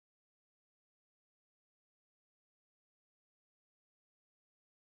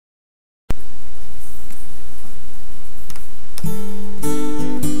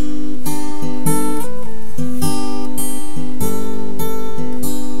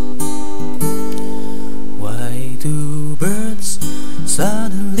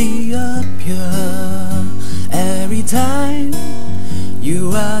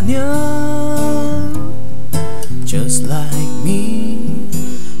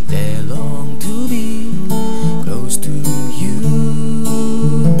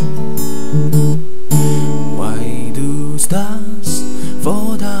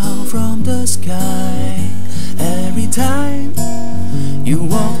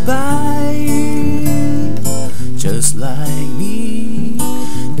by. Just like me,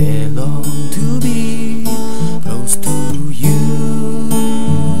 they long to be close to you.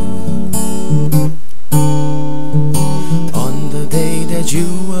 On the day that you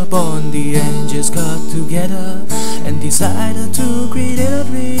were born, the angels got together and decided to create our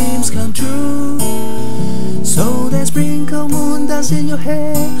dreams come true. So they sprinkle moon dust in your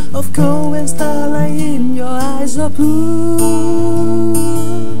hair of gold and starlight in your eyes of blue.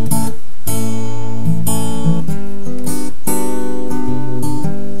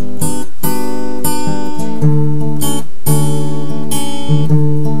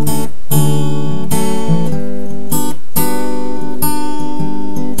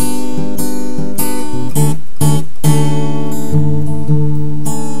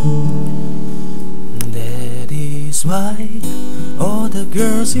 Why all the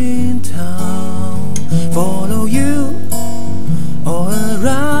girls in town follow you all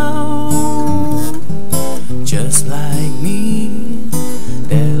around? Just like me,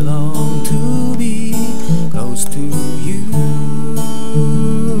 they long to be close to you.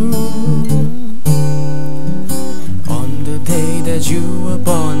 On the day that you were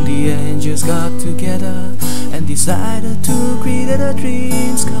born, the angels got together and decided to create our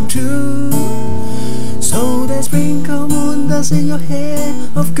dreams come true. So they sprinkle moon dust in your hair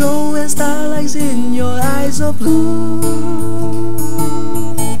of gold and starlights in your eyes of blue.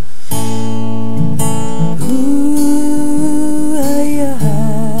 Ooh, yeah.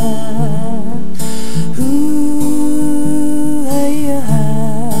 Ooh, yeah.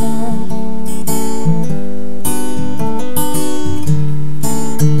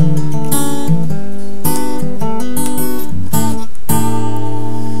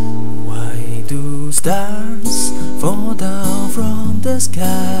 Why do stars fall down from the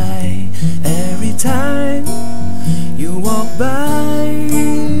sky every time you walk by?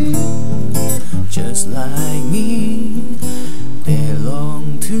 Just like me, they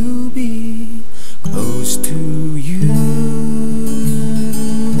long to be close to